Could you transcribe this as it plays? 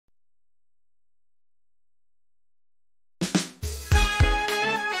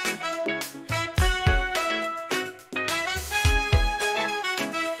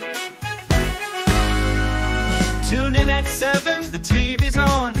The TV's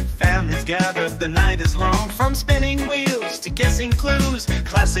on, families gather, the night is long. From spinning wheels to guessing clues,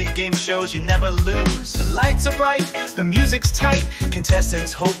 classic game shows you never lose. The lights are bright, the music's tight,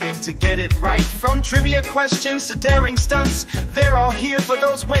 contestants hoping to get it right. From trivia questions to daring stunts, they're all here for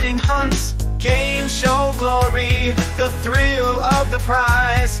those winning hunts. Game show glory, the thrill of the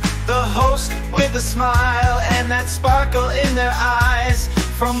prize, the host with a smile and that sparkle in their eyes.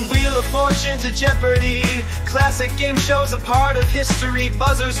 From Wheel of Fortune to Jeopardy, classic game shows a part of history.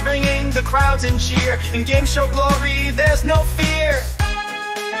 Buzzers ringing, the crowds in cheer. In game show glory, there's no fear.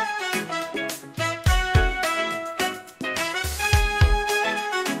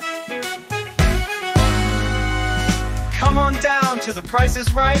 Come on down to The Price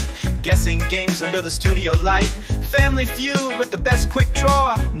is Right, guessing games under the studio light. Family Feud with the best quick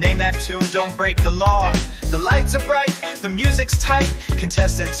draw, name that tune, don't break the law. The lights are bright, the music's tight,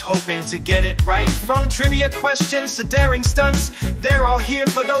 contestants hoping to get it right. From trivia questions to daring stunts, they're all here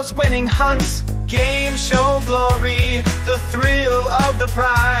for those winning hunts. Game show glory, the thrill of the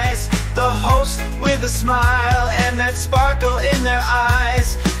prize, the host with a smile and that sparkle in their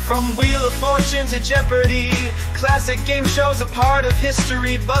eyes. From Wheel of Fortune to Jeopardy, classic game shows a part of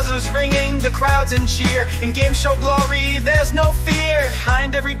history. Buzzers ringing, the crowds in cheer. In game show glory, there's no fear.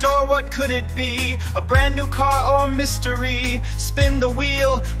 Behind every door, what could it be? A brand new car or mystery? Spin the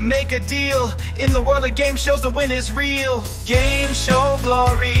wheel, make a deal. In the world of game shows, the win is real. Game show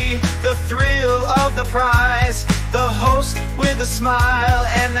glory, the thrill of the prize, the host with a smile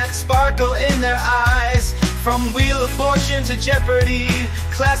and that sparkle in their eyes. From Wheel of Fortune to Jeopardy,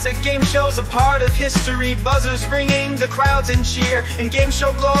 classic game shows a part of history. Buzzers ringing, the crowds in cheer. In game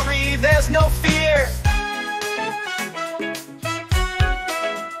show glory, there's no fear.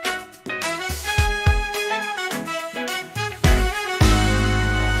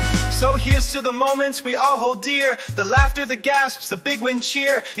 So here's to the moments we all hold dear, the laughter, the gasps, the big win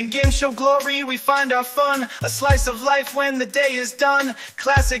cheer. In game show glory we find our fun, a slice of life when the day is done.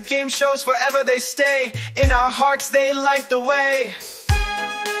 Classic game shows forever they stay, in our hearts they light the way.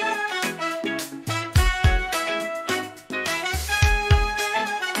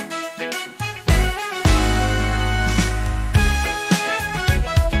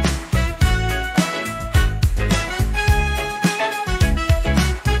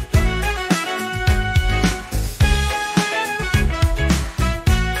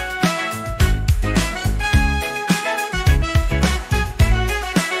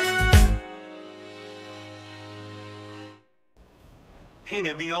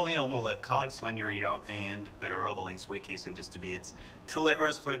 Hey, the only overlook cogs when you're young and better overlinks wikis and just to be its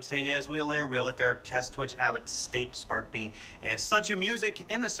delivers for as we learn real their test which Alex state spark me and such a music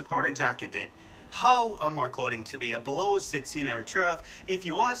in the supporting document. How more clothing to be a below 16 hour truth. If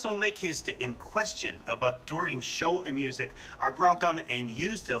you also make his in question about during show and music are broken and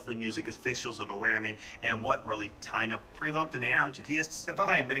used of the music officials of awareness and what really time up pre-loved and out to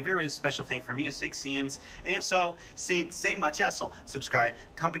survive. But a very special thing for me is 6 CMs. And so say much hassle. Subscribe,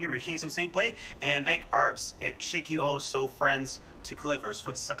 company reviews and same play and make arts and shaky also friends to Clippers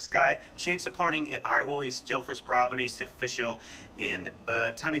for subscribe, change supporting it are always Joker's properties official and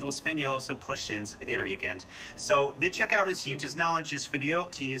Tiny Little Spaniels and push-ins there again. So they check out his huge knowledge, his video,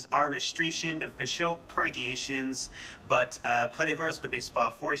 to his artistration, official purgations, but Playverse with baseball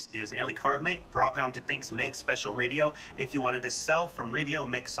force is early carbonate, brought down to things make special radio. If you wanted to sell from radio,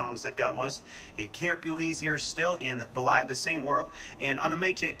 make songs that got was, it can't be easier still in the live the same world, and on a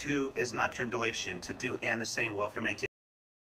make it too is not tribulation to do and the same world for make it.